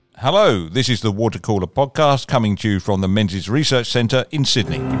Hello, this is the Water Cooler podcast coming to you from the Menzies Research Centre in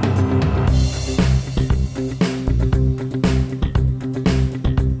Sydney.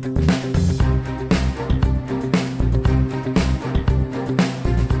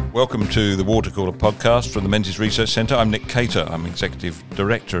 Welcome to the Water Cooler podcast from the Menzies Research Centre. I'm Nick Cater. I'm Executive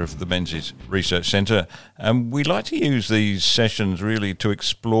Director of the Menzies Research Centre. And we like to use these sessions really to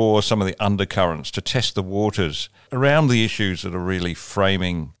explore some of the undercurrents, to test the waters around the issues that are really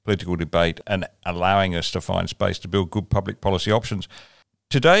framing political debate and allowing us to find space to build good public policy options.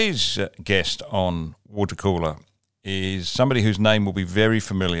 Today's guest on Water Cooler is somebody whose name will be very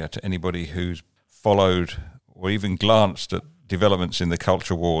familiar to anybody who's followed or even glanced at developments in the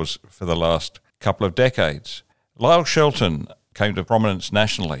culture wars for the last couple of decades. Lyle Shelton came to prominence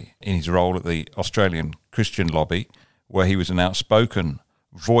nationally in his role at the Australian Christian Lobby, where he was an outspoken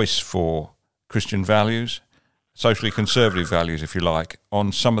voice for Christian values, socially conservative values, if you like,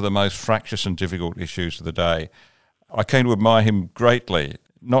 on some of the most fractious and difficult issues of the day. I came to admire him greatly,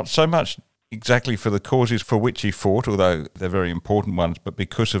 not so much exactly for the causes for which he fought, although they're very important ones, but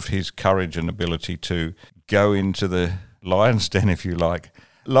because of his courage and ability to go into the lion's den, if you like.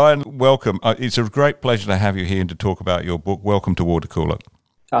 Lion, welcome. It's a great pleasure to have you here and to talk about your book. Welcome to Water Cooler.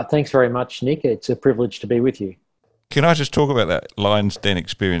 Thanks very much, Nick. It's a privilege to be with you. Can I just talk about that lion's den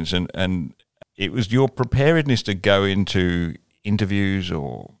experience? And it was your preparedness to go into interviews,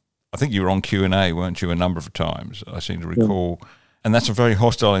 or I think you were on Q&A, weren't you, a number of times, I seem to recall. Yeah. And that's a very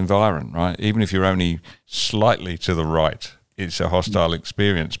hostile environment, right? Even if you're only slightly to the right, it's a hostile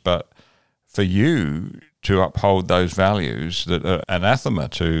experience. But for you to uphold those values that are anathema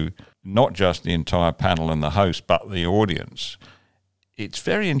to not just the entire panel and the host, but the audience, it's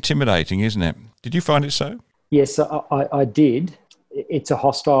very intimidating, isn't it? Did you find it so? Yes, I did. It's a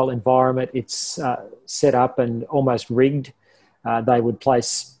hostile environment. It's set up and almost rigged. They would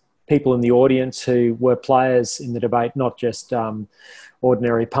place people in the audience who were players in the debate, not just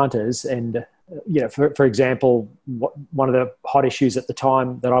ordinary punters. And for example, one of the hot issues at the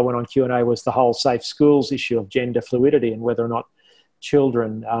time that I went on Q&A was the whole safe schools issue of gender fluidity and whether or not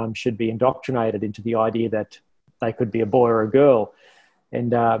children should be indoctrinated into the idea that they could be a boy or a girl.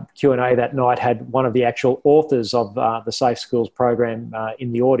 And Q&A that night had one of the actual authors of the Safe Schools program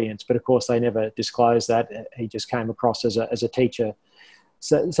in the audience, but of course they never disclosed that. He just came across as a teacher.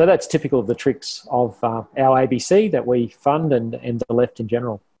 So that's typical of the tricks of our ABC that we fund and the left in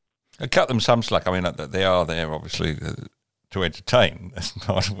general. Cut them some slack. I mean, they are there, obviously, to entertain. That's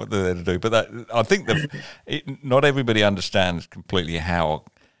part of what they're there to do. But I think not everybody understands completely how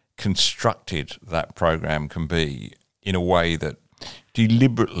constructed that program can be in a way that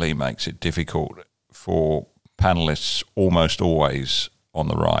deliberately makes it difficult for panellists almost always on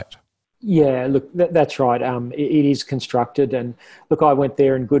the right. Yeah, look, that's right. It is constructed. And look, I went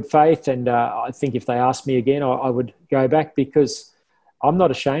there in good faith. And I think if they asked me again, I would go back because I'm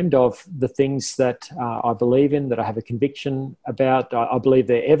not ashamed of the things that I believe in, that I have a conviction about. I believe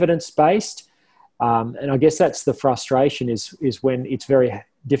they're evidence-based. And I guess that's the frustration is when it's very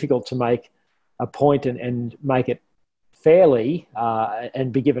difficult to make a point and make it fairly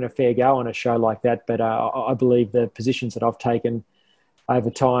and be given a fair go on a show like that. But I believe the positions that I've taken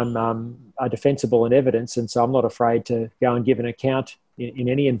over time are defensible in evidence. And so I'm not afraid to go and give an account in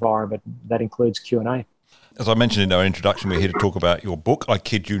any environment. That includes Q&A. As I mentioned in our introduction, we're here to talk about your book, I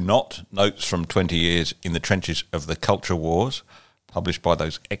Kid You Not, Notes from 20 Years in the Trenches of the Culture Wars, published by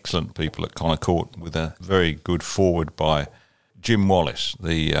those excellent people at Connor Court, with a very good foreword by Jim Wallace,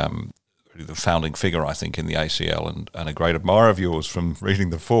 the founding figure, I think, in the ACL, and a great admirer of yours from reading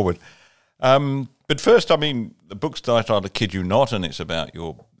the foreword. But first, I mean, the book's titled I Kid You Not, and it's about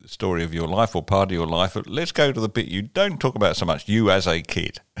your story of your life or part of your life. But let's go to the bit you don't talk about so much, you as a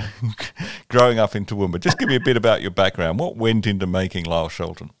kid, growing up in Toowoomba. Just give me a bit about your background. What went into making Lyle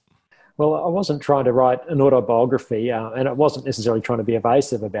Shelton? Well, I wasn't trying to write an autobiography, and it wasn't necessarily trying to be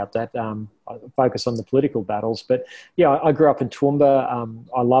evasive about that. I focus on the political battles. But yeah, I grew up in Toowoomba.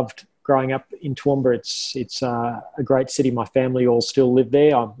 I loved growing up in Toowoomba. It's a great city. My family all still live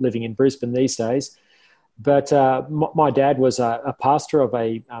there. I'm living in Brisbane these days. But my dad was a pastor of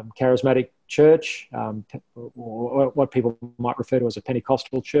a charismatic church, or what people might refer to as a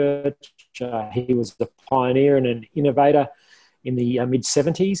Pentecostal church. He was a pioneer and an innovator in the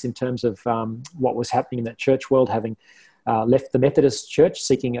mid-70s in terms of what was happening in that church world, having left the Methodist church,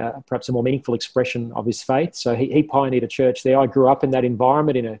 seeking perhaps a more meaningful expression of his faith. So he pioneered a church there. I grew up in that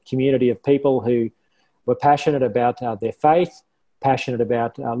environment, in a community of people who were passionate about their faith, passionate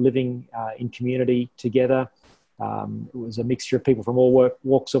about living in community together. It was a mixture of people from all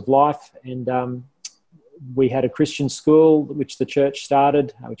walks of life. And we had a Christian school which the church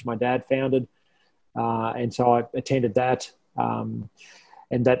started, which my dad founded, and so I attended that. And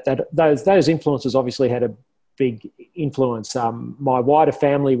those influences obviously had a big influence. My wider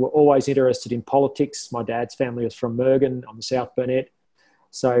family were always interested in politics. My dad's family was from Mergen on the South Burnett.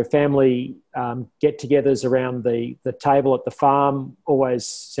 So family get-togethers around the table at the farm always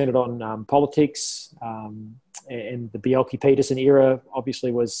centred on politics. And the Bjelke-Petersen era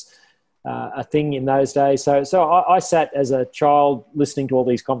obviously was a thing in those days. So I sat as a child listening to all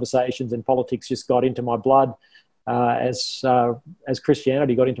these conversations, and politics just got into my blood as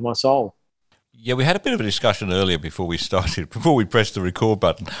Christianity got into my soul. Yeah, we had a bit of a discussion earlier before we pressed the record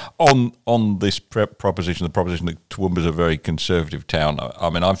button on this proposition, the proposition that Toowoomba's a very conservative town. I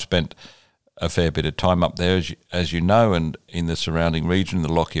mean, I've spent a fair bit of time up there, as you know, and in the surrounding region,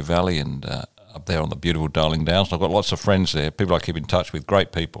 the Lockyer Valley, and up there on the beautiful Darling Downs. I've got lots of friends there, people I keep in touch with,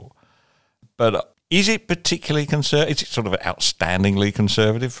 great people. But is it particularly conservative? Is it sort of outstandingly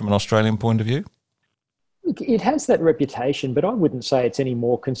conservative from an Australian point of view? Look, it has that reputation, but I wouldn't say it's any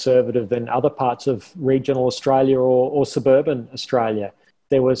more conservative than other parts of regional Australia or suburban Australia.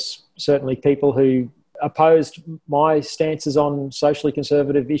 There was certainly people who opposed my stances on socially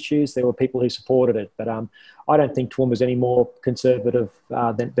conservative issues. There were people who supported it, but I don't think Toowoomba's any more conservative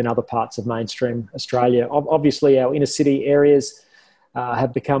than other parts of mainstream Australia. Obviously, our inner city areas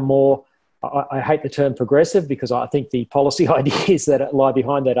have become more, I hate the term progressive, because I think the policy ideas that lie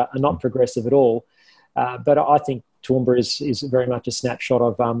behind that are not progressive at all. But I think Toowoomba is very much a snapshot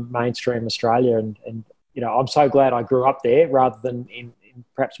of mainstream Australia, and I'm so glad I grew up there rather than in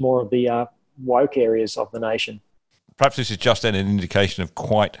perhaps more of the woke areas of the nation. Perhaps this is just an indication of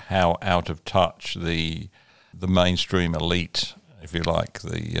quite how out of touch the mainstream elite, if you like,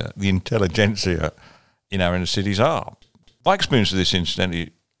 the intelligentsia in our inner cities are. My experience of this,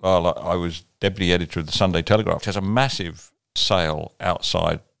 incidentally, I was deputy editor of the Sunday Telegraph, which has a massive sale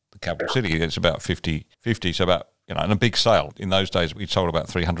outside the capital city. It's about 50, so about, and a big sale. In those days, we sold about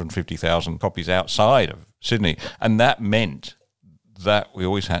 350,000 copies outside of Sydney. And that meant that we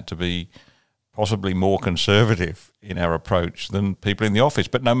always had to be possibly more conservative in our approach than people in the office.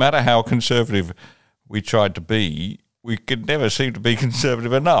 But no matter how conservative we tried to be, we could never seem to be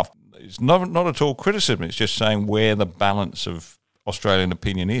conservative enough. It's not at all criticism. It's just saying where the balance of Australian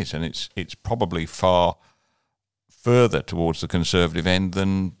opinion is, and it's probably far further towards the conservative end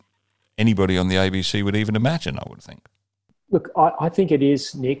than anybody on the ABC would even imagine, I would think. Look, I think it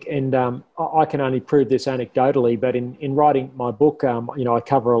is, Nick, and I can only prove this anecdotally, but in writing my book, I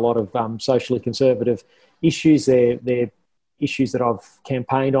cover a lot of socially conservative issues. They're issues that I've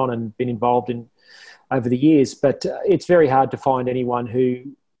campaigned on and been involved in over the years, but it's very hard to find anyone who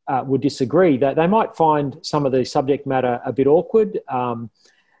would disagree. That they might find some of the subject matter a bit awkward.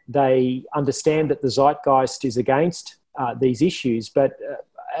 They understand that the zeitgeist is against these issues, but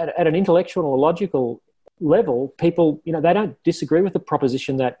at an intellectual or logical level, people, they don't disagree with the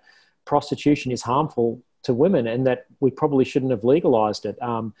proposition that prostitution is harmful to women and that we probably shouldn't have legalised it.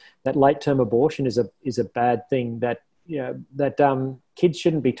 That late-term abortion is a bad thing. That kids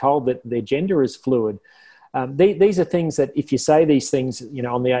shouldn't be told that their gender is fluid. These are things that if you say these things,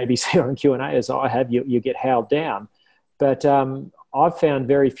 on the ABC or on Q&A, as I have, you get howled down. But I've found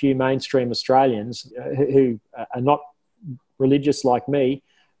very few mainstream Australians who are not religious like me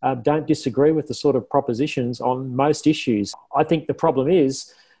don't disagree with the sort of propositions on most issues. I think the problem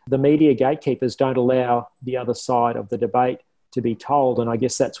is the media gatekeepers don't allow the other side of the debate to be told, and I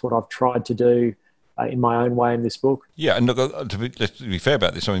guess that's what I've tried to do in my own way in this book. Yeah, and look, let's be fair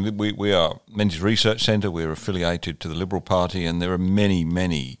about this. I mean, we are Menzies Research Centre. We're affiliated to the Liberal Party, and there are many,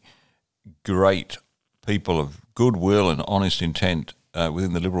 many great people of goodwill and honest intent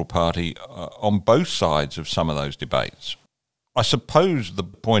within the Liberal Party on both sides of some of those debates. I suppose the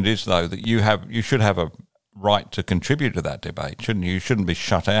point is, though, that you should have a right to contribute to that debate, shouldn't you? You shouldn't be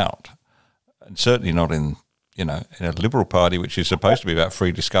shut out, and certainly not in a Liberal Party, which is supposed to be about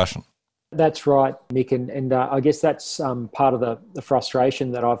free discussion. That's right, Nick, and I guess that's part of the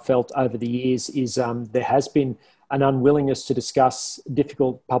frustration that I've felt over the years is there has been an unwillingness to discuss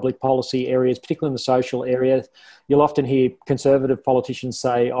difficult public policy areas, particularly in the social area. You'll often hear conservative politicians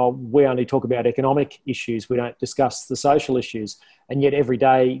say, we only talk about economic issues, we don't discuss the social issues. And yet every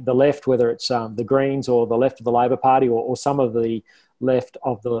day the left, whether it's the Greens or the left of the Labor Party or some of the left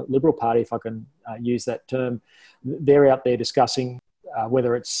of the Liberal Party, if I can use that term, they're out there discussing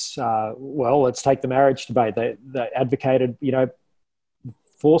whether it's, let's take the marriage debate. They advocated,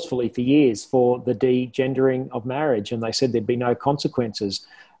 forcefully for years for the de-gendering of marriage, and they said there'd be no consequences.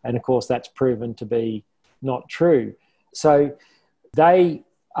 And of course, that's proven to be not true. So they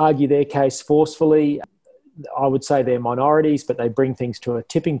argue their case forcefully. I would say they're minorities, but they bring things to a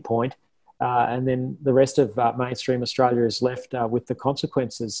tipping point. And then the rest of mainstream Australia is left with the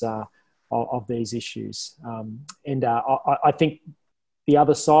consequences of these issues. I think the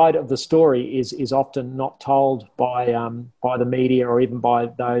other side of the story is often not told by the media or even by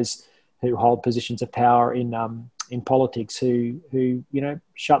those who hold positions of power in politics who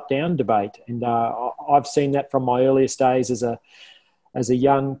shut down debate. And I've seen that from my earliest days as a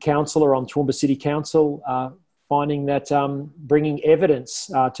young councillor on Toowoomba City Council, finding that bringing evidence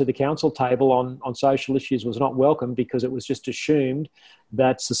to the council table on social issues was not welcome because it was just assumed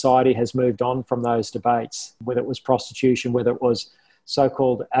that society has moved on from those debates, whether it was prostitution, whether it was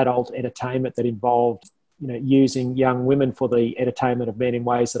so-called adult entertainment that involved using young women for the entertainment of men in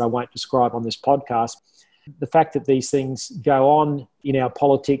ways that I won't describe on this podcast. The fact that these things go on in our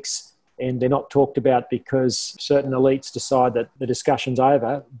politics and they're not talked about because certain elites decide that the discussion's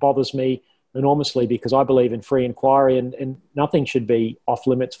over bothers me enormously, because I believe in free inquiry and nothing should be off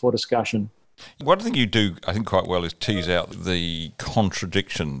limits for discussion. One thing you do, I think, quite well is tease out the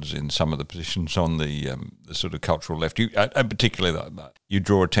contradictions in some of the positions on the sort of cultural left. And particularly, you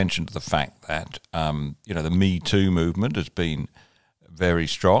draw attention to the fact that the Me Too movement has been very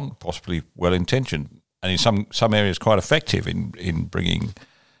strong, possibly well-intentioned, and in some areas quite effective in bringing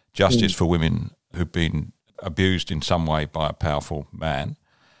justice for women who've been abused in some way by a powerful man.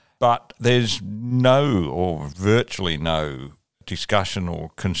 But there's no, or virtually no, discussion or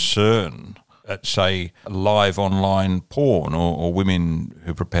concern at, say, live online porn or women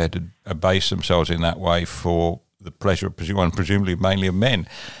who are prepared to abase themselves in that way for the pleasure of presumably mainly of men.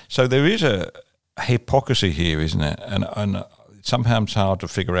 So there is a hypocrisy here, isn't it? And sometimes hard to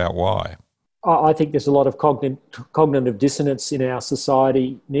figure out why. I think there's a lot of cognitive dissonance in our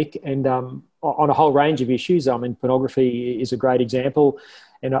society, Nick, and on a whole range of issues. I mean, pornography is a great example.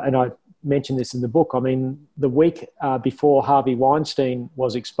 And I mentioned this in the book. I mean, the week before Harvey Weinstein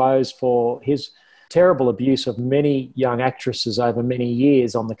was exposed for his terrible abuse of many young actresses over many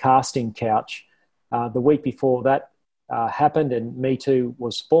years on the casting couch, the week before that happened and Me Too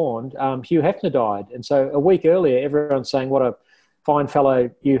was spawned, Hugh Hefner died. And so a week earlier, everyone's saying what a fine fellow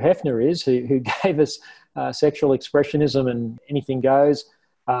Hugh Hefner is, who gave us sexual expressionism and anything goes.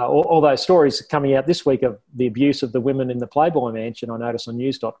 All those stories coming out this week of the abuse of the women in the Playboy Mansion, I noticed on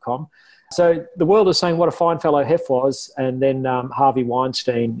news.com. So the world is saying what a fine fellow Hef was, and then Harvey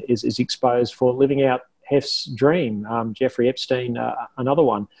Weinstein is exposed for living out Hef's dream, Jeffrey Epstein, another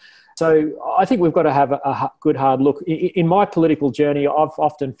one. So I think we've got to have a good hard look. In my political journey, I've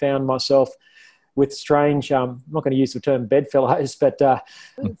often found myself with strange, I'm not going to use the term bedfellows, but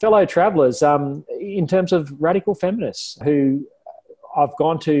fellow travellers in terms of radical feminists who I've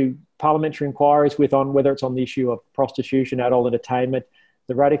gone to parliamentary inquiries with on whether it's on the issue of prostitution, adult entertainment,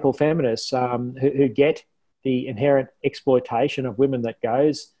 the radical feminists who get the inherent exploitation of women that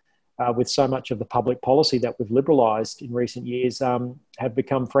goes with so much of the public policy that we've liberalised in recent years, have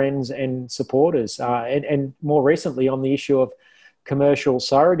become friends and supporters. And more recently on the issue of commercial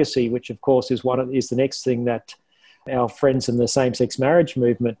surrogacy, which of course is the next thing that our friends in the same-sex marriage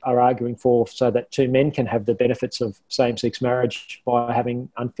movement are arguing for, so that two men can have the benefits of same-sex marriage by having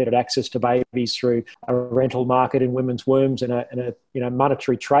unfettered access to babies through a rental market in women's wombs and a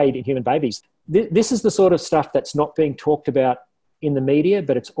monetary trade in human babies. This is the sort of stuff that's not being talked about in the media,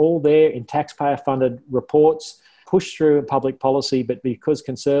 but it's all there in taxpayer-funded reports, pushed through in public policy. But because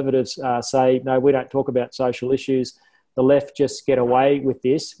conservatives say, no, we don't talk about social issues, the left just get away with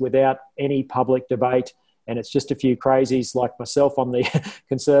this without any public debate. And it's just a few crazies like myself on the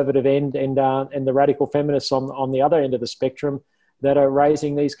conservative end and the radical feminists on the other end of the spectrum that are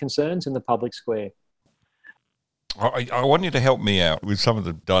raising these concerns in the public square. I want you to help me out with some of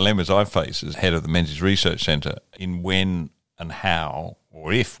the dilemmas I face as head of the Menzies Research Centre in when and how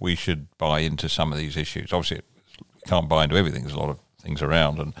or if we should buy into some of these issues. Obviously, we can't buy into everything. There's a lot of things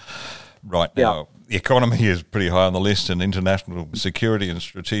around. And right now, the economy is pretty high on the list, and international security and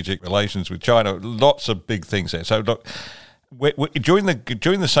strategic relations with China, lots of big things there. So look, during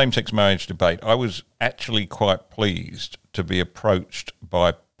the same-sex marriage debate, I was actually quite pleased to be approached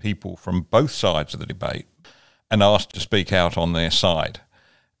by people from both sides of the debate and asked to speak out on their side.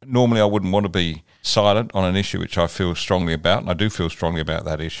 Normally, I wouldn't want to be silent on an issue which I feel strongly about, and I do feel strongly about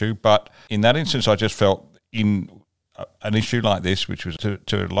that issue. But in that instance, I just felt in an issue like this, which was to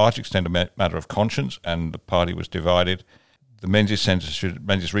a large extent a matter of conscience, and the party was divided, the Menzies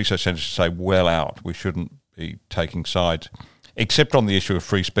Research Centre should say well out. We shouldn't be taking sides, except on the issue of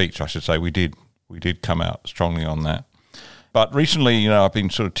free speech. I should say we did come out strongly on that. But recently, I've been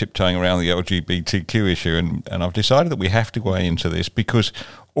sort of tiptoeing around the LGBTQ issue, and I've decided that we have to weigh into this because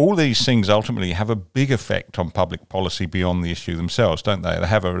all these things ultimately have a big effect on public policy beyond the issue themselves, don't they? They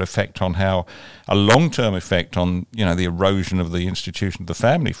have an effect on a long-term effect on, the erosion of the institution of the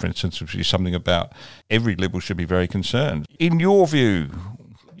family, for instance, which is something about every Liberal should be very concerned. In your view,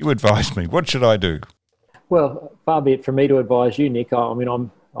 you advise me, what should I do? Well, far be it from me to advise you, Nick.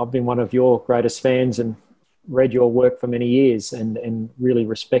 I've been one of your greatest fans and read your work for many years and really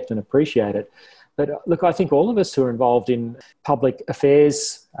respect and appreciate it. But look, I think all of us who are involved in public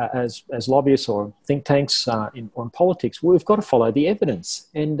affairs as lobbyists or think tanks in politics, we've got to follow the evidence.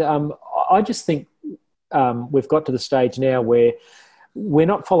 And I just think we've got to the stage now where we're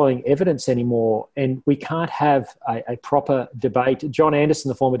not following evidence anymore, and we can't have a proper debate. John Anderson,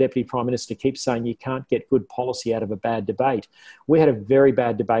 the former Deputy Prime Minister, keeps saying you can't get good policy out of a bad debate. We had a very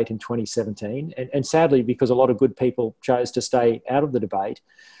bad debate in 2017, and sadly, because a lot of good people chose to stay out of the debate.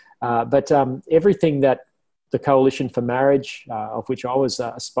 But everything that the Coalition for Marriage, of which I was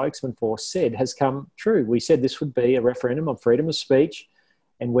a spokesman for, said has come true. We said this would be a referendum on freedom of speech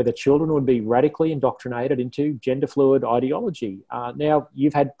and whether children would be radically indoctrinated into gender fluid ideology. Now,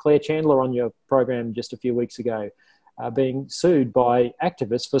 you've had Claire Chandler on your program just a few weeks ago being sued by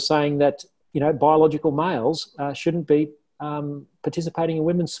activists for saying that, biological males shouldn't be participating in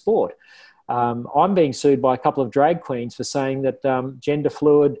women's sport. I'm being sued by a couple of drag queens for saying that gender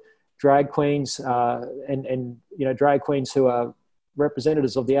fluid drag queens and drag queens who are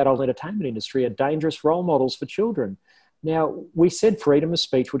representatives of the adult entertainment industry are dangerous role models for children. Now, we said freedom of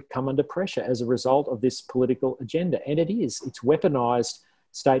speech would come under pressure as a result of this political agenda, and it is. It's weaponised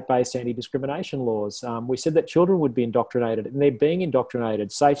state-based anti-discrimination laws. We said that children would be indoctrinated, and they're being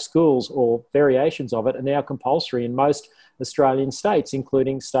indoctrinated. Safe schools or variations of it are now compulsory in most Australian states,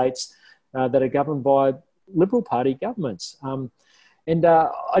 including states that are governed by Liberal Party governments. And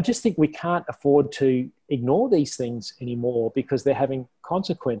I just think we can't afford to ignore these things anymore because they're having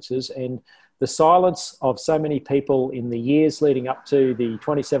consequences. And the silence of so many people in the years leading up to the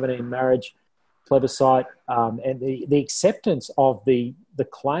 2017 marriage plebiscite and the acceptance of the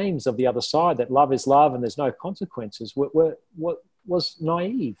claims of the other side that love is love and there's no consequences was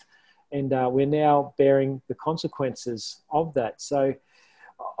naive. And we're now bearing the consequences of that. So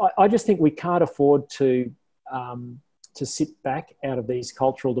I just think we can't afford to sit back out of these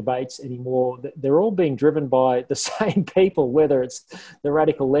cultural debates anymore. They're all being driven by the same people, whether it's the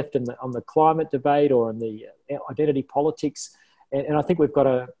radical left on the climate debate or on the identity politics. And I think we've got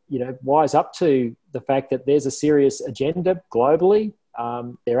to, wise up to the fact that there's a serious agenda globally.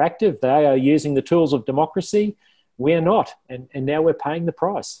 They're active. They are using the tools of democracy. We're not. And now we're paying the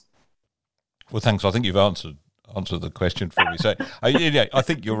price. Well, thanks. I think you've answered the question for me. So I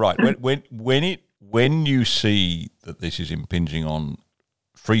think you're right. When you see that this is impinging on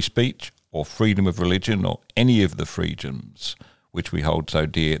free speech or freedom of religion or any of the freedoms which we hold so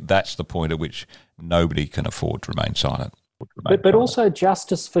dear, that's the point at which nobody can afford to remain silent. But also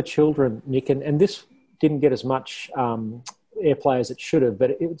justice for children, Nick, and this didn't get as much airplay as it should have,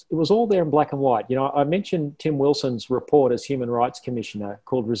 but it was all there in black and white. I mentioned Tim Wilson's report as Human Rights Commissioner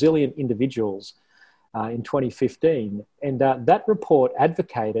called Resilient Individuals in 2015, and that report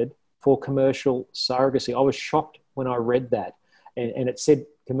advocated for commercial surrogacy. I was shocked when I read that. And it said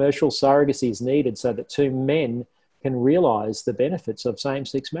commercial surrogacy is needed so that two men can realise the benefits of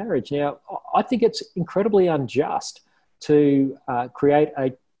same-sex marriage. Now, I think it's incredibly unjust to create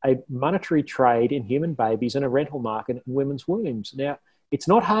a monetary trade in human babies and a rental market in women's wombs. Now, it's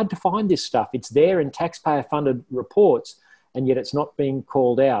not hard to find this stuff. It's there in taxpayer-funded reports, and yet it's not being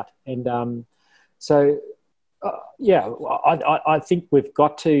called out. And I think we've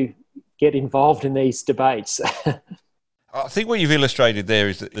got to get involved in these debates. I think what you've illustrated there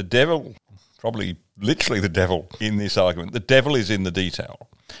is that the devil, probably literally the devil in this argument, the devil is in the detail.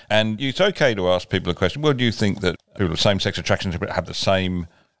 And it's okay to ask people a question, well, do you think that people of same-sex attraction have the same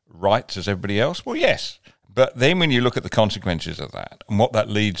rights as everybody else? Well, yes. But then when you look at the consequences of that and what that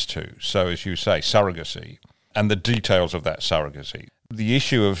leads to, so as you say, surrogacy, and the details of that surrogacy, the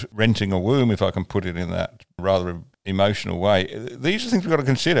issue of renting a womb, if I can put it in that rather emotional way, these are things we've got to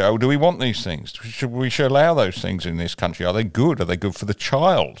consider. Oh, do we want these things? Should we allow those things in this country? Are they good? Are they good for the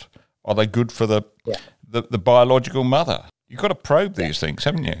child? Are they good for the biological mother? You've got to probe these things,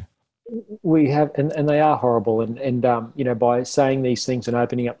 haven't you? We have, and they are horrible. And by saying these things and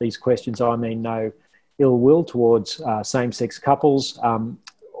opening up these questions, I mean no ill will towards same-sex couples.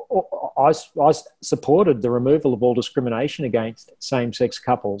 I supported the removal of all discrimination against same-sex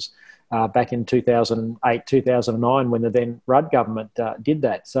couples back in 2008, 2009, when the then Rudd government did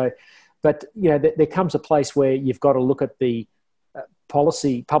that. So But there comes a place where you've got to look at the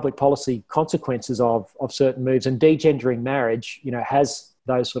public policy consequences of certain moves, and degendering marriage, has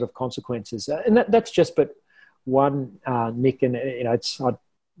those sort of consequences. And that's just but one, Nick. And I'm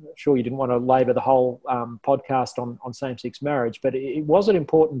sure you didn't want to labour the whole podcast on same-sex marriage, but it was an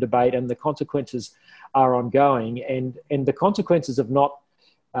important debate, and the consequences are ongoing. And the consequences of not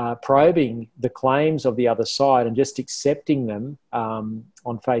probing the claims of the other side and just accepting them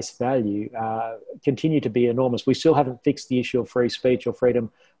on face value continue to be enormous. We still haven't fixed the issue of free speech or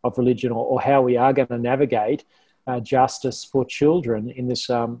freedom of religion, or how we are going to navigate justice for children in this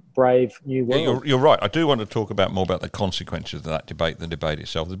brave new world. Yeah, you're right. I do want to talk more about the consequences of that debate, the debate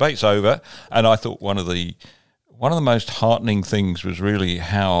itself. The debate's over, and I thought one of the most heartening things was really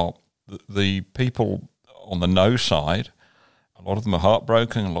how the people on the no side, a lot of them are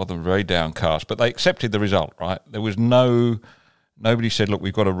heartbroken, a lot of them are very downcast, but they accepted the result, right? There was nobody said, look,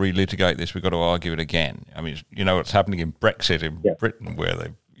 we've got to relitigate this, we've got to argue it again. I mean, what's happening in Brexit in Britain, where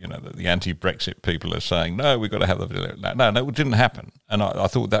the anti-Brexit people are saying, no, we've got to have no, it didn't happen. And I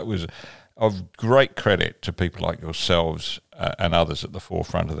thought that was of great credit to people like yourselves and others at the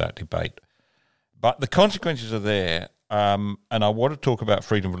forefront of that debate. But the consequences are there, and I want to talk about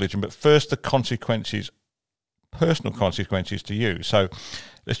freedom of religion, but first the consequences, personal consequences to you. So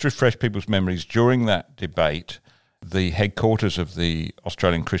let's refresh people's memories. During that debate, the headquarters of the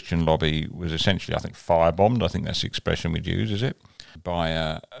Australian Christian Lobby was essentially, I think, firebombed. I think that's the expression we'd use, is it? By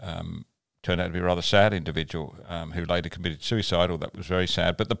a turned out to be a rather sad individual who later committed suicide. That was very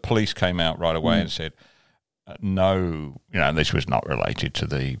sad. But the police came out right away and said, no, this was not related to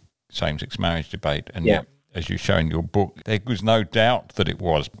the same-sex marriage debate. And yet, as you show in your book, there was no doubt that it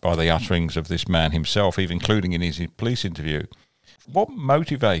was, by the utterings of this man himself, even including in his police interview. What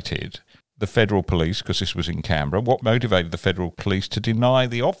motivated the federal police, because this was in Canberra, what motivated the federal police to deny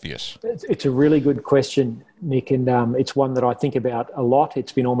the obvious? It's a really good question, Nick, and it's one that I think about a lot.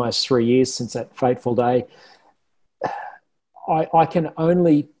 It's been almost 3 years since that fateful day. I can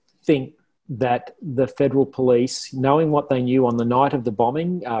only think that the federal police, knowing what they knew on the night of the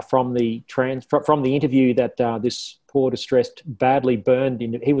bombing, from the interview that this poor distressed, badly burned,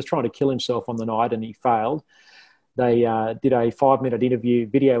 he was trying to kill himself on the night and he failed. They did a 5-minute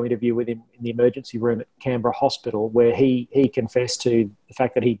video interview with him in the emergency room at Canberra Hospital, where he confessed to the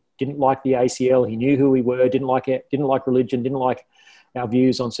fact that he didn't like the ACL, he knew who we were, didn't like religion, didn't like our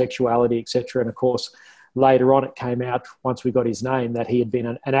views on sexuality, etc. And of course, later on it came out, once we got his name, that he had been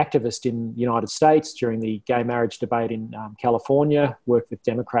an activist in the United States during the gay marriage debate in California, worked with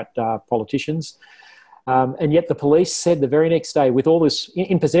Democrat politicians. And yet the police said the very next day, with all this,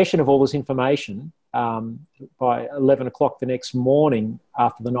 in possession of all this information, by 11 o'clock the next morning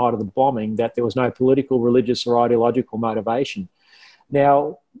after the night of the bombing, that there was no political, religious or ideological motivation.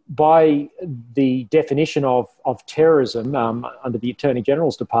 Now, by the definition of terrorism under the Attorney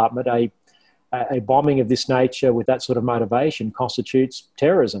General's Department, a bombing of this nature with that sort of motivation constitutes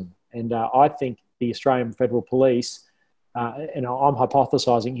terrorism. And I think the Australian Federal Police, and I'm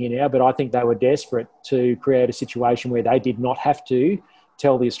hypothesising here now, but I think they were desperate to create a situation where they did not have to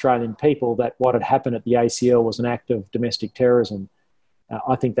tell the Australian people that what had happened at the ACL was an act of domestic terrorism.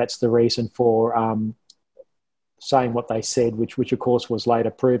 I think that's the reason for saying what they said, which of course was later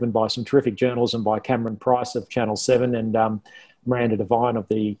proven by some terrific journalism by Cameron Price of Channel 7 and Miranda Devine of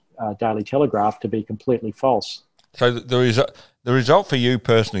the Daily Telegraph to be completely false. So the result for you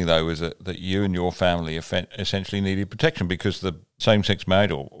personally, though, is that you and your family essentially needed protection because the same-sex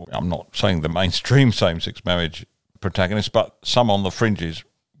marriage, or I'm not saying the mainstream same-sex marriage protagonists, but some on the fringes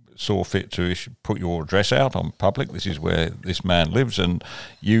saw fit to put your address out on public. This is where this man lives, and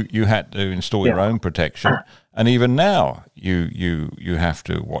you had to install your own protection. And even now, you have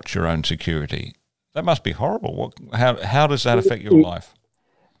to watch your own security. That must be horrible. How does that affect your life?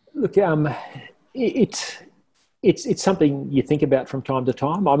 Look, it's something you think about from time to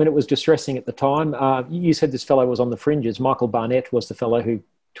time. I mean, it was distressing at the time. You said this fellow was on the fringes. Michael Barnett was the fellow who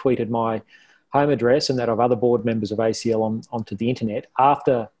tweeted my home address and that of other board members of ACL onto the internet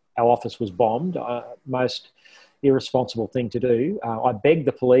after our office was bombed. Most irresponsible thing to do. I begged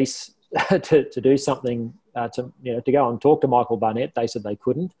the police to do something to go and talk to Michael Barnett. They said they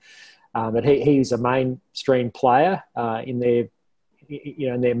couldn't, but he's a mainstream player in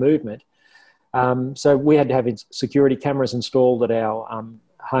their movement. So we had to have security cameras installed at our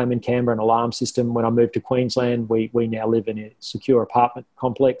home in Canberra, an alarm system. When I moved to Queensland, we now live in a secure apartment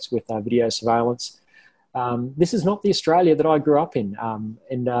complex with video surveillance. This is not the Australia that I grew up in,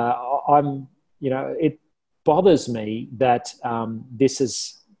 and it bothers me that this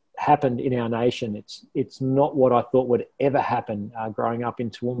has happened in our nation. It's not what I thought would ever happen growing up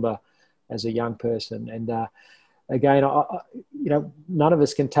in Toowoomba as a young person. And again, none of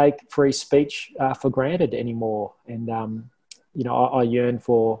us can take free speech for granted anymore. And, I yearn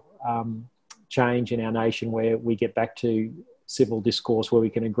for change in our nation where we get back to civil discourse, where we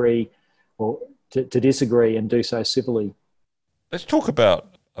can agree or to disagree and do so civilly. Let's talk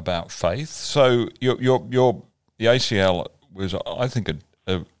about faith. So the ACL was, I think,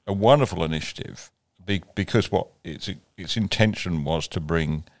 a wonderful initiative because its intention was to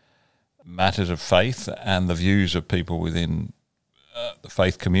bring matters of faith and the views of people within the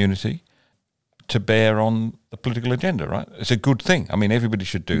faith community to bear on the political agenda, right? It's a good thing. I mean, everybody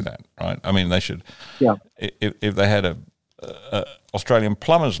should do that, right? I mean, they should. Yeah. If they had a Australian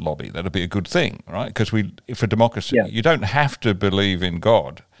plumbers lobby, that'd be a good thing, right? Because for democracy, you don't have to believe in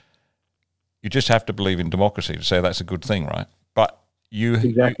God. You just have to believe in democracy to say that's a good thing, right? But you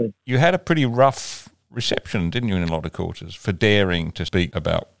had a pretty rough reception, didn't you, in a lot of quarters for daring to speak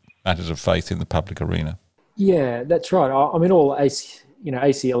about matters of faith in the public arena? Yeah, that's right. I mean,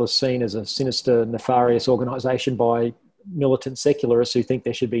 ACL is seen as a sinister, nefarious organisation by militant secularists who think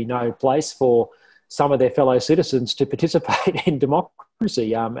there should be no place for some of their fellow citizens to participate in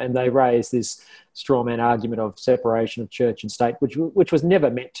democracy. And they raise this strawman argument of separation of church and state, which was never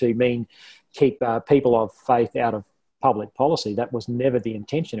meant to mean keep people of faith out of public policy. That was never the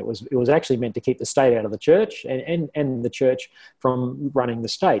intention. It was actually meant to keep the state out of the church and the church from running the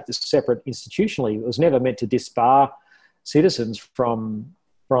state. This separate institutionally, it was never meant to disbar citizens from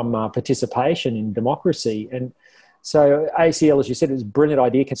participation in democracy. And so ACL, as you said, it was a brilliant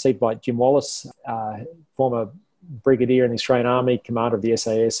idea conceived by Jim Wallace, former brigadier in the Australian Army, commander of the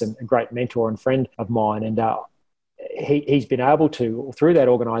SAS, and a great mentor and friend of mine. And he's been able to, through that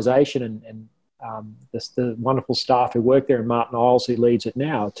organisation and the wonderful staff who work there, and Martin Isles, who leads it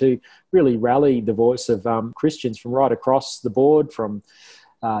now, to really rally the voice of Christians from right across the board. From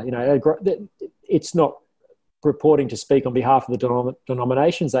it's not purporting to speak on behalf of the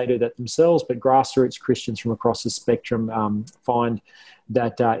denominations, they do that themselves, but grassroots Christians from across the spectrum find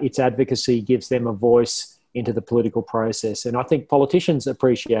that its advocacy gives them a voice into the political process. And I think politicians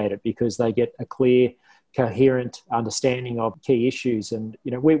appreciate it because they get a clear, coherent understanding of key issues. And,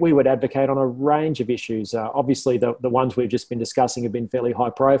 we would advocate on a range of issues. Obviously, the ones we've just been discussing have been fairly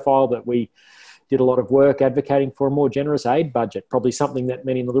high profile, but we did a lot of work advocating for a more generous aid budget, probably something that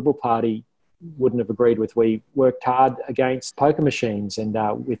many in the Liberal Party wouldn't have agreed with. We worked hard against poker machines and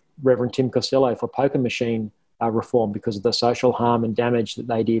with Reverend Tim Costello for poker machine reform because of the social harm and damage that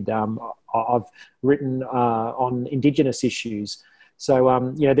they did. I've written on Indigenous issues.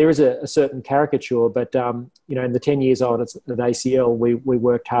 So, there is a certain caricature, but, in the 10 years I was at ACL, we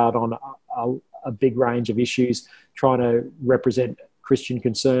worked hard on a big range of issues, trying to represent Christian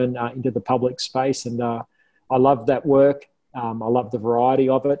concern into the public space. And I loved that work. I loved the variety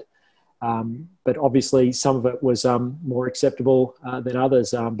of it. But obviously some of it was more acceptable than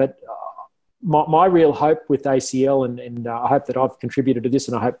others. But my real hope with ACL, and I hope that I've contributed to this,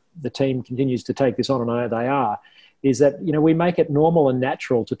 and I hope the team continues to take this on, and I know they are, is that, we make it normal and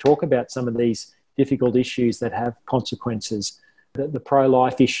natural to talk about some of these difficult issues that have consequences. The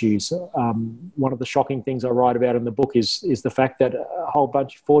pro-life issues. One of the shocking things I write about in the book is the fact that a whole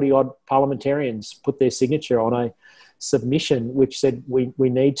bunch, 40-odd parliamentarians put their signature on a submission which said we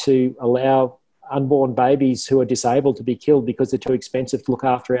need to allow unborn babies who are disabled to be killed because they're too expensive to look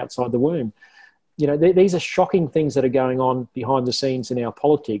after outside the womb. These are shocking things that are going on behind the scenes in our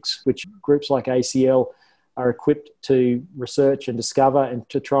politics, which groups like ACL are equipped to research and discover and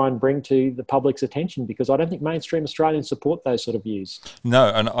to try and bring to the public's attention, because I don't think mainstream Australians support those sort of views. No,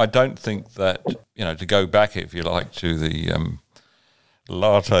 and I don't think that, to go back, if you like, to the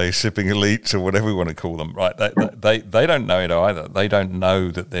latte sipping elites or whatever we want to call them, right? They don't know it either. They don't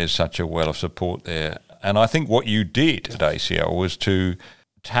know that there's such a well of support there. And I think what you did at ACL was to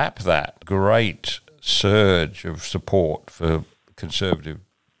tap that great surge of support for conservative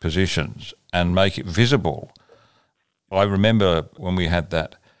positions and make it visible. I remember when we had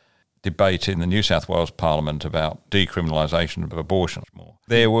that debate in the New South Wales Parliament about decriminalisation of abortion.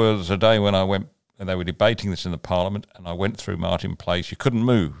 There was a day when I went, and they were debating this in the Parliament, and I went through Martin Place. You couldn't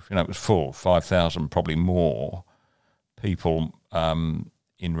move. It was full, 5,000, probably more people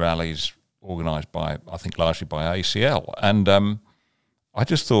in rallies organised by, I think, largely by ACL. And I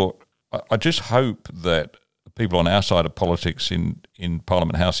just thought, I just hope that people on our side of politics in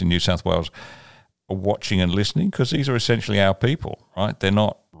Parliament House in New South Wales are watching and listening, because these are essentially our people, right? They're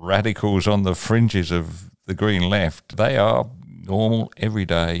not radicals on the fringes of the Green left. They are normal,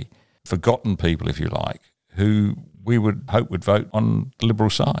 everyday, forgotten people, if you like, who we would hope would vote on the Liberal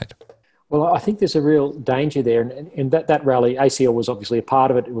side. Well, I think there's a real danger there. And that rally, ACL was obviously a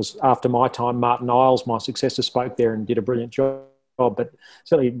part of it. It was after my time. Martin Iles, my successor, spoke there and did a brilliant job. But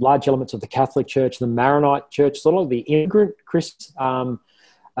certainly large elements of the Catholic Church, the Maronite Church, sort of the immigrant Christians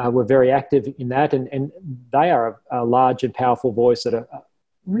were very active in that. And they are a large and powerful voice that are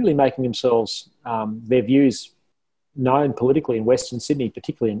really making themselves, their views known politically in Western Sydney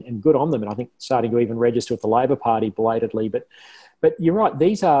particularly, and good on them. And I think starting to even register with the Labor Party belatedly. But you're right,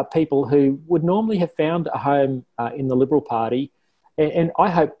 these are people who would normally have found a home in the Liberal Party, and I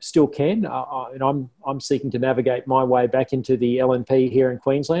hope still can. And I'm seeking to navigate my way back into the LNP here in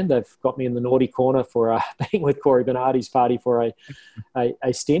Queensland. They've got me in the naughty corner for being with Cory Bernardi's party for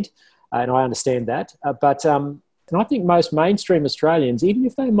a stint, and I understand that. And I think most mainstream Australians, even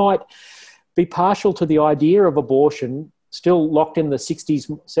if they might be partial to the idea of abortion, still locked in the 60s,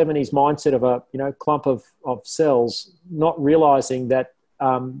 70s mindset of a clump of cells, not realising that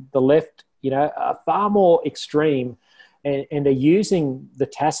the left, are far more extreme and are using the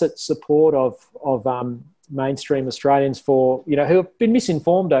tacit support of mainstream Australians for, who have been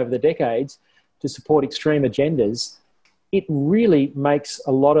misinformed over the decades to support extreme agendas. It really makes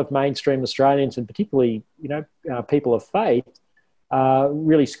a lot of mainstream Australians, and particularly, people of faith,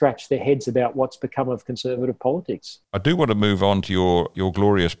 really scratch their heads about what's become of conservative politics. I do want to move on to your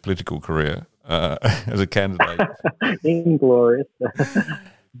glorious political career as a candidate. Inglorious.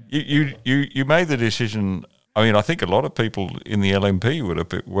 You made the decision. I mean, I think a lot of people in the LNP would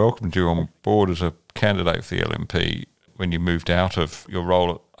have welcomed you on board as a candidate for the LNP when you moved out of your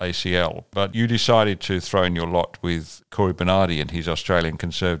role at ACL, but you decided to throw in your lot with Cory Bernardi and his Australian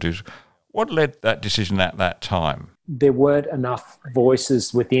Conservatives. What led that decision at that time? There weren't enough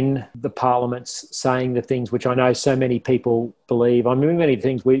voices within the parliaments saying the things which I know so many people believe. I mean, many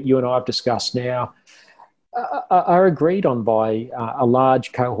things you and I have discussed now are agreed on by a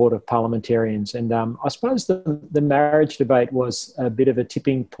large cohort of parliamentarians. And I suppose the marriage debate was a bit of a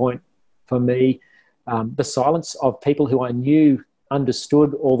tipping point for me. The silence of people who I knew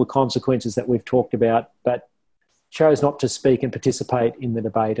understood all the consequences that we've talked about, but chose not to speak and participate in the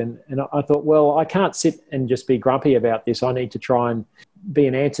debate. And I thought, well, I can't sit and just be grumpy about this. I need to try and be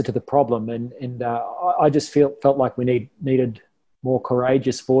an answer to the problem. And I just felt like we needed more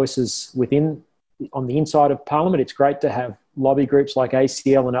courageous voices on the inside of Parliament. It's great to have lobby groups like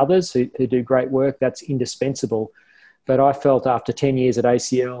ACL and others who do great work. That's indispensable. But I felt after 10 years at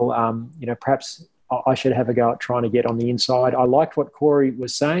ACL, perhaps I should have a go at trying to get on the inside. I liked what Cory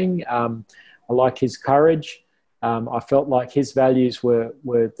was saying. I liked his courage. I felt like his values were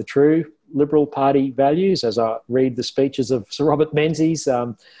the true Liberal Party values. As I read the speeches of Sir Robert Menzies,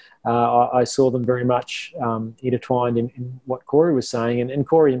 I saw them very much intertwined in what Cory was saying. And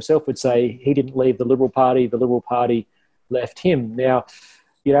Cory himself would say he didn't leave the Liberal Party left him. Now,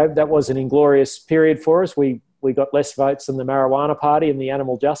 that was an inglorious period for us. We got less votes than the Marijuana Party and the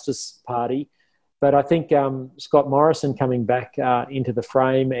Animal Justice Party. But I think Scott Morrison coming back into the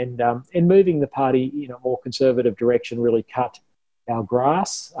frame and moving the party in a more conservative direction really cut our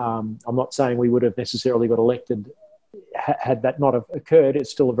grass. I'm not saying we would have necessarily got elected had that not have occurred. It's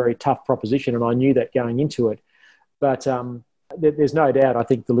still a very tough proposition, and I knew that going into it. But there's no doubt I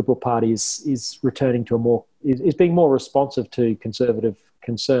think the Liberal Party is returning to is being more responsive to conservative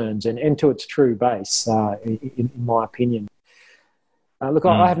concerns and to its true base, in my opinion. Look,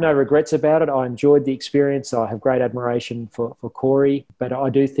 I have no regrets about it. I enjoyed the experience. I have great admiration for Cory, but I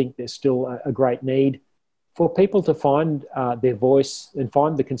do think there's still a great need for people to find their voice and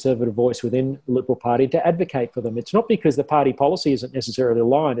find the conservative voice within the Liberal Party to advocate for them. It's not because the party policy isn't necessarily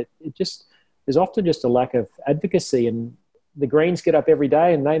aligned. There's often just a lack of advocacy, and the Greens get up every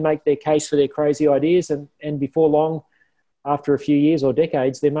day and they make their case for their crazy ideas, and before long, after a few years or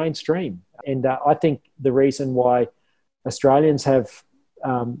decades, they're mainstream. And I think the reason why Australians have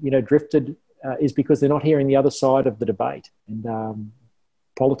drifted is because they're not hearing the other side of the debate. And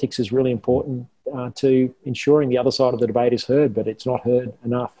politics is really important to ensuring the other side of the debate is heard, but it's not heard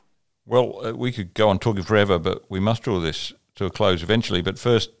enough. Well, we could go on talking forever, but we must draw this to a close eventually. But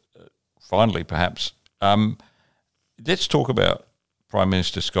first, finally, perhaps, let's talk about Prime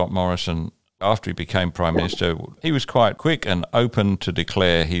Minister Scott Morrison. After he became Prime Minister, he was quite quick and open to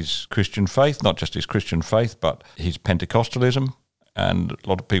declare his Christian faith, not just his Christian faith, but his Pentecostalism. And a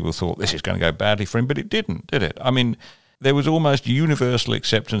lot of people thought this is going to go badly for him, but it didn't, did it? I mean, there was almost universal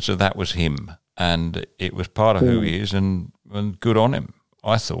acceptance that was him, and it was part of who he is, and good on him,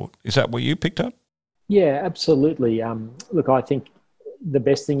 I thought. Is that what you picked up? Yeah, absolutely. Look, I think the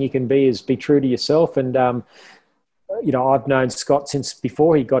best thing you can be is be true to yourself. And, I've known Scott since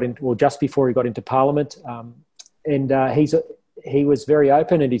before he got into, or just before he got into Parliament. And he was very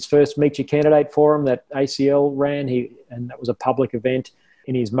open at his first Meet Your Candidate forum that ACL ran, and that was a public event.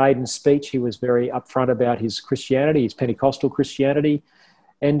 In his maiden speech, he was very upfront about his Christianity, his Pentecostal Christianity.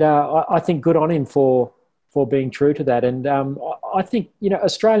 And I think good on him for being true to that. And I think,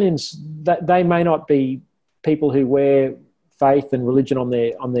 Australians, that they may not be people who wear faith and religion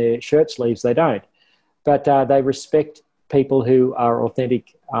on their shirt sleeves. They don't. But they respect people who are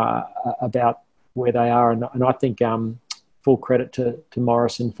authentic about where they are. And I think full credit to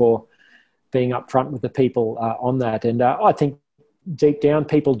Morrison for being upfront with the people on that. And I think deep down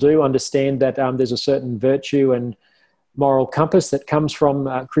people do understand that there's a certain virtue and moral compass that comes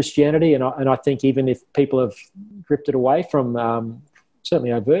from Christianity. And I think even if people have drifted away from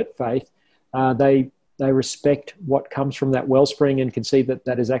certainly overt faith, they respect what comes from that wellspring and can see that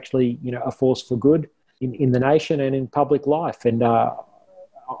that is actually, a force for good in the nation and in public life. And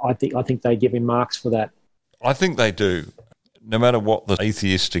I think they give him marks for that. I think they do. No matter what the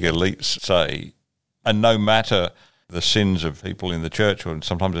atheistic elites say, and no matter the sins of people in the church or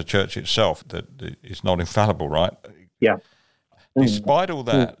sometimes the church itself, that it's not infallible, right? Yeah. Despite all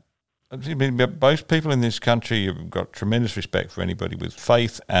that, I mean, most people in this country have got tremendous respect for anybody with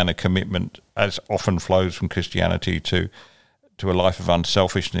faith and a commitment, as often flows from Christianity, to a life of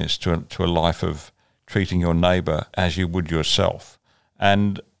unselfishness, to a life of treating your neighbour as you would yourself.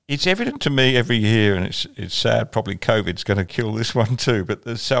 And it's evident to me every year, and it's sad, probably COVID's going to kill this one too, but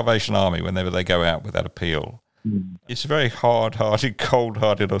the Salvation Army, whenever they go out with that appeal, it's a very hard-hearted,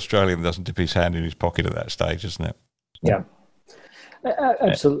 cold-hearted Australian that doesn't dip his hand in his pocket at that stage, isn't it? Yeah.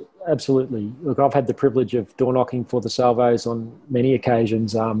 Absolutely. Look, I've had the privilege of door knocking for the Salvos on many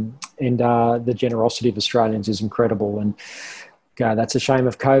occasions, and the generosity of Australians is incredible. And that's a shame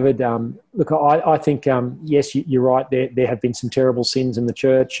of COVID. Look, I think, yes, you're right. There have been some terrible sins in the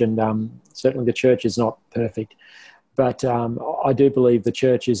church, and certainly the church is not perfect. But I do believe the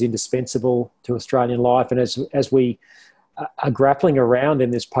church is indispensable to Australian life. And as we are grappling around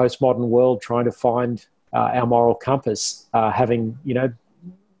in this postmodern world, trying to find our moral compass, having,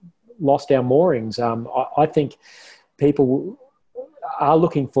 lost our moorings, I think people are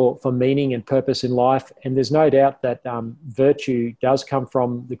looking for meaning and purpose in life. And there's no doubt that virtue does come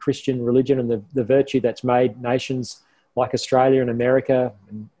from the Christian religion, and the virtue that's made nations like Australia and America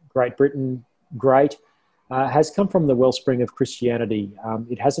and Great Britain great has come from the wellspring of Christianity.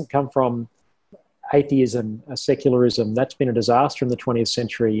 It hasn't come from atheism, secularism. That's been a disaster in the 20th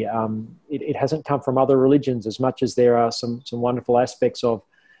century. It hasn't come from other religions, as much as there are some wonderful aspects of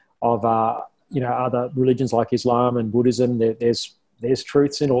other religions like Islam and Buddhism. There's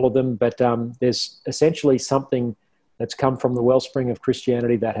truths in all of them, but there's essentially something that's come from the wellspring of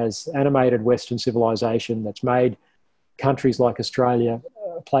Christianity that has animated Western civilization, that's made countries like Australia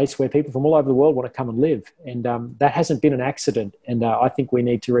a place where people from all over the world want to come and live. And that hasn't been an accident. And I think we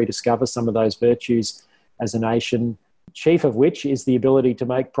need to rediscover some of those virtues as a nation, chief of which is the ability to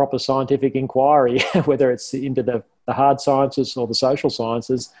make proper scientific inquiry, whether it's into the hard sciences or the social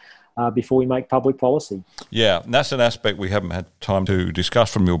sciences, before we make public policy. Yeah, and that's an aspect we haven't had time to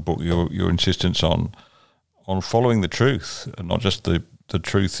discuss from your book, your insistence on following the truth, and not just the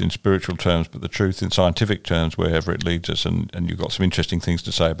truth in spiritual terms, but the truth in scientific terms, wherever it leads us. And you've got some interesting things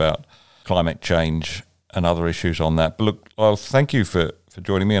to say about climate change and other issues on that. But look, I'll thank you for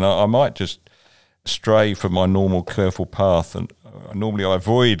joining me, and I might just stray from my normal careful path, and normally I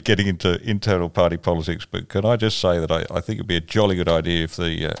avoid getting into internal party politics, but can I just say that I think it would be a jolly good idea if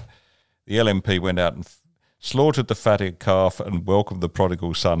the LNP went out and slaughtered the fatted calf and welcomed the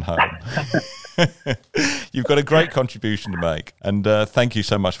prodigal son home. You've got a great contribution to make, and thank you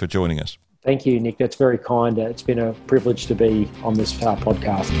so much for joining us. Thank you, Nick. That's very kind. It's been a privilege to be on this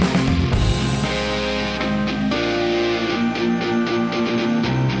podcast.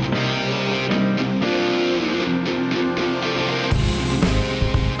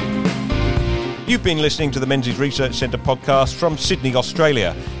 You've been listening to the Menzies Research Centre podcast from Sydney,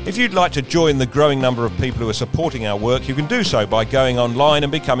 Australia. If you'd like to join the growing number of people who are supporting our work, you can do so by going online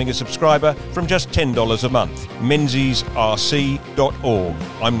and becoming a subscriber from just $10 a month. menziesrc.org.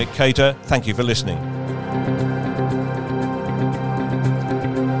 I'm Nick Cater. Thank you for listening.